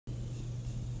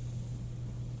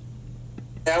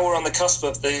now we're on the cusp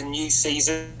of the new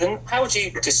season. How would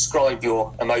you describe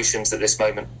your emotions at this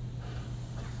moment?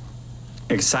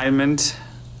 Excitement,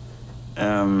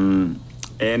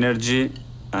 energy,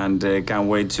 and can't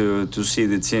wait to see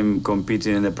the team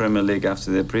competing in the Premier League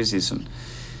after the preseason.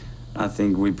 I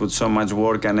think we put so much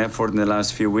work and effort in the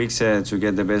last few weeks to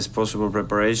get the best possible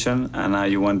preparation, and now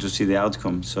you want to see the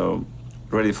outcome. So,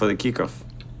 ready for the kickoff.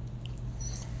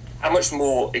 How much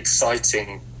more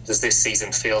exciting does this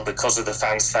season feel because of the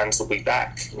fans will be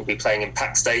back? We'll be playing in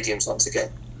packed stadiums once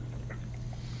again.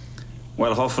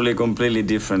 Well, hopefully completely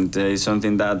different. It's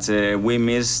something that we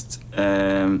missed,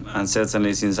 and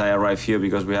certainly since I arrived here,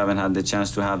 because we haven't had the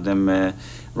chance to have them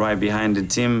right behind the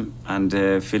team and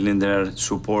feeling their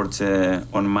support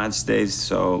on match days.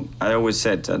 So I always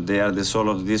said that they are the soul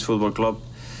of this football club,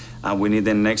 and we need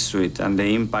them next to it. And the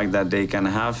impact that they can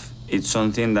have, it's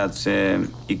something that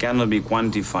it cannot be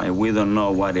quantified. We don't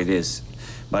know what it is,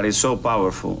 but it's so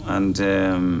powerful. And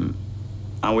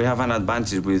we have an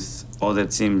advantage with other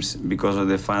teams because of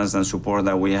the fans and support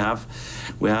that we have.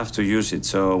 We have to use it.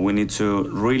 So we need to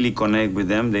really connect with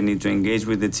them. They need to engage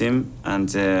with the team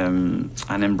and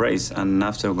embrace. And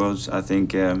afterwards, I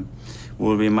think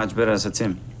we'll be much better as a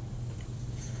team.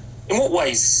 In what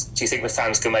ways do you think the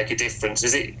fans can make a difference?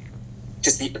 Is it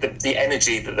just the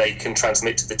energy that they can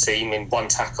transmit to the team in one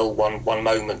tackle, one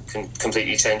moment can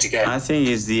completely change a game? I think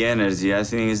it's the energy. I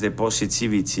think it's the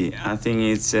positivity. I think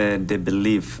it's the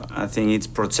belief. I think it's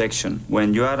protection.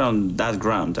 When you are on that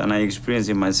ground, and I experienced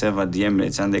it myself at the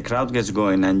Emirates, and the crowd gets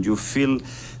going and you feel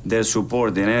their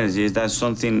support, their energy, that's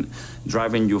something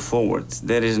driving you forward.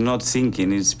 There is not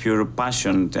thinking, it's pure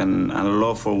passion and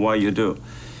love for what you do.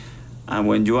 And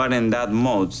when you are in that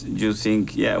mode, you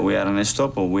think, yeah, we are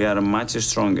unstoppable, we are much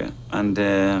stronger. And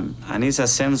it's a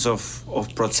sense of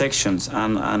protections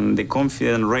and the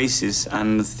confidence raises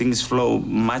and things flow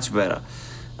much better.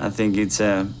 I think it's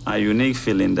a unique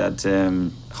feeling that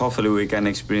hopefully we can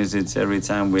experience it every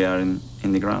time we are in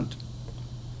the ground.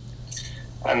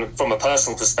 And from a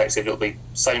personal perspective, it'll be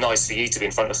so nice for you to be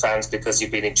in front of fans because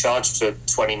you've been in charge for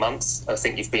 20 months. I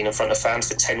think you've been in front of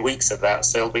fans for 10 weeks of that.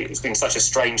 So it's been such a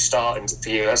strange start for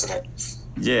you, hasn't it?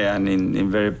 Yeah, and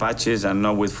in very patches and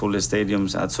not with full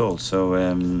stadiums at all. So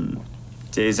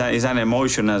it's an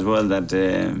emotion as well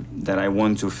that I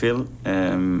want to feel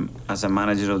as a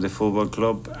manager of the football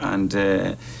club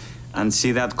and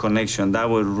see that connection. That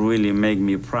will really make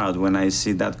me proud when I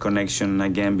see that connection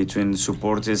again between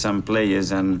supporters and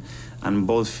players and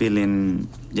both feeling,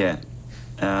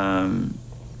 I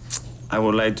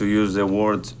would like to use the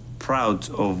word proud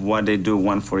of what they do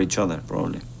one for each other,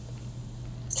 probably.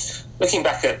 Looking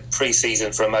back at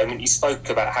pre-season for a moment, you spoke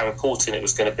about how important it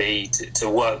was going to be to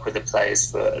work with the players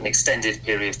for an extended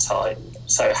period of time.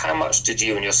 So how much did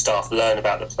you and your staff learn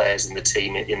about the players and the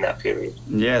team in that period?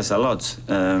 Yes, a lot.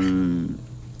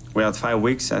 We had 5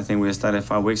 weeks. I think we started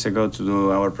 5 weeks ago to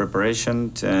do our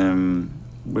preparation.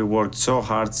 We worked so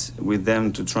hard with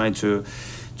them to try to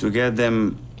get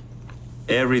them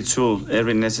every tool,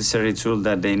 every necessary tool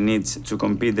that they need to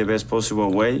compete the best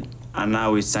possible way. And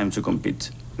now it's time to compete.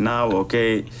 Now,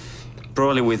 okay,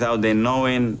 probably without them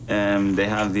knowing, they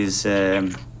have this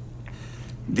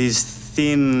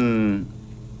thin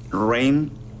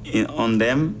rain on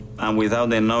them, and without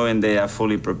them knowing, they are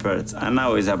fully prepared. And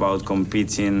now it's about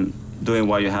competing, doing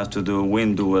what you have to do,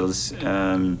 win duels,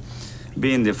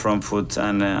 be in the front foot,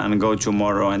 and go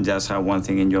tomorrow and just have one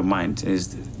thing in your mind, is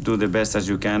do the best as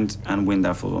you can and win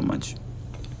that football match.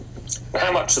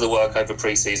 How much of the work over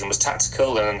pre-season was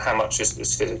tactical and how much was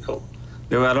physical?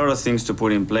 There were a lot of things to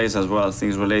put in place as well,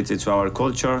 things related to our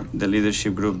culture, the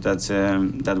leadership group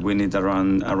that we need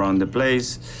around the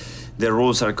place. The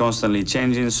rules are constantly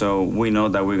changing, so we know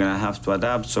that we're going to have to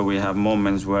adapt. So we have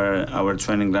moments where our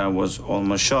training ground was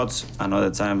almost shut,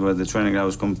 another time where the training ground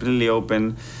was completely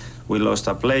open. We lost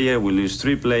a player, we lose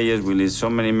 3 players, we lose so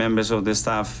many members of the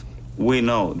staff. We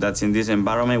know that in this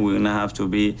environment we're going to have to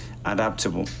be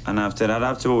adaptable. And after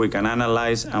adaptable, we can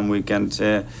analyze and we can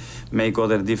make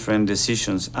other different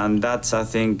decisions. And that's, I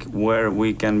think, where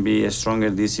we can be stronger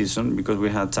this season, because we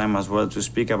had time as well to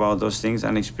speak about those things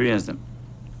and experience them.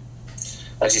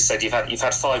 As you said, you've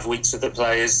had 5 weeks with the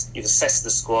players, you've assessed the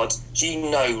squad. Do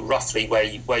you know roughly where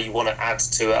you want to add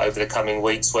to it over the coming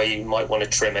weeks, where you might want to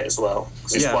trim it as well?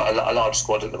 Because it's quite a large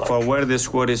squad at the moment. For where the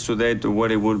squad is today to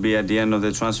what it would be at the end of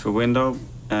the transfer window,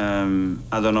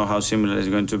 I don't know how similar it's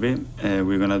going to be.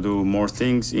 We're going to do more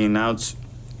things, in, outs.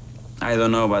 I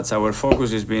don't know, but our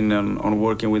focus has been on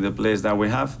working with the players that we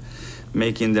have,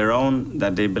 making their own,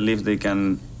 that they believe they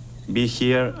can be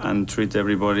here and treat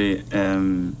everybody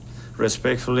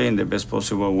respectfully in the best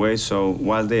possible way. So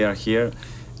while they are here,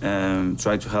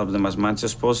 try to help them as much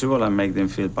as possible and make them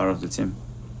feel part of the team.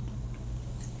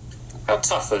 How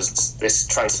tough has this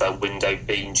transfer window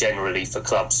been generally for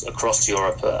clubs across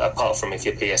Europe, apart from if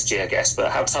you're PSG, I guess,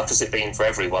 but how tough has it been for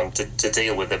everyone to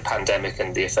deal with the pandemic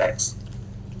and the effects?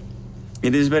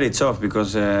 It is very tough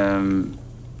because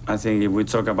I think if we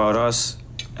talk about us,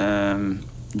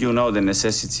 you know the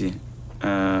necessity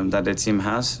that the team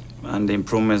has and the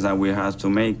improvements that we have to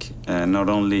make, not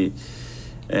only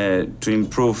to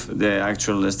improve the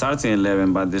actual starting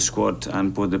 11, but the squad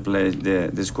and put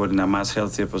the squad in a much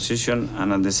healthier position.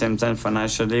 And at the same time,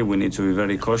 financially, we need to be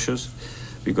very cautious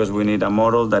because we need a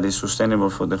model that is sustainable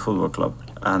for the football club.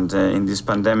 And in this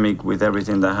pandemic, with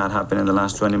everything that had happened in the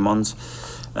last 20 months,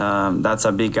 that's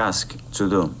a big ask to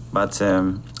do. But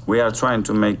we are trying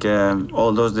to make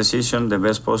all those decisions the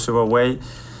best possible way.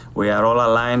 We are all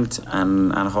aligned,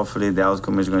 and hopefully the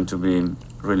outcome is going to be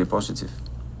really positive.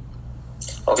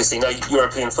 Obviously, no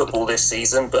European football this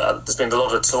season, but there's been a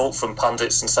lot of talk from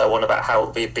pundits and so on about how it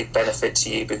will be a big benefit to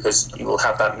you because you will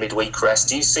have that midweek rest.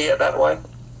 Do you see it that way?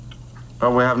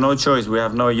 Well, we have no choice. We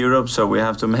have no Europe, so we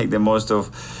have to make the most of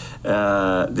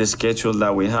the schedule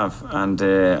that we have and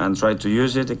try to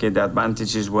use it, get the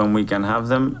advantages when we can have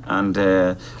them,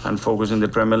 and focus on the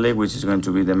Premier League, which is going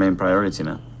to be the main priority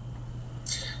now.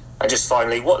 And just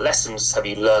finally, what lessons have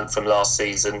you learned from last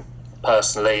season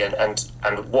personally, and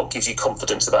what gives you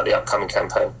confidence about the upcoming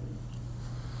campaign?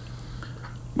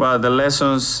 Well, the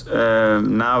lessons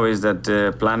now is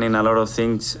that planning a lot of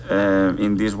things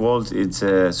in this world, it's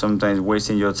sometimes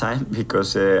wasting your time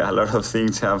because a lot of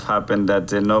things have happened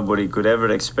that nobody could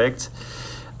ever expect,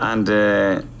 and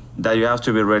that you have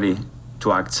to be ready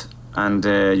to act, and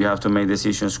you have to make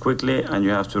decisions quickly, and you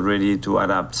have to be ready to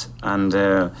adapt. And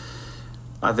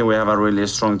I think we have a really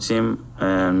strong team,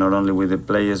 not only with the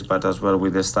players, but as well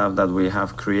with the staff that we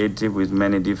have created with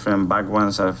many different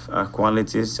backgrounds of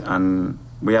qualities, and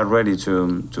we are ready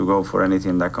to go for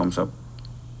anything that comes up.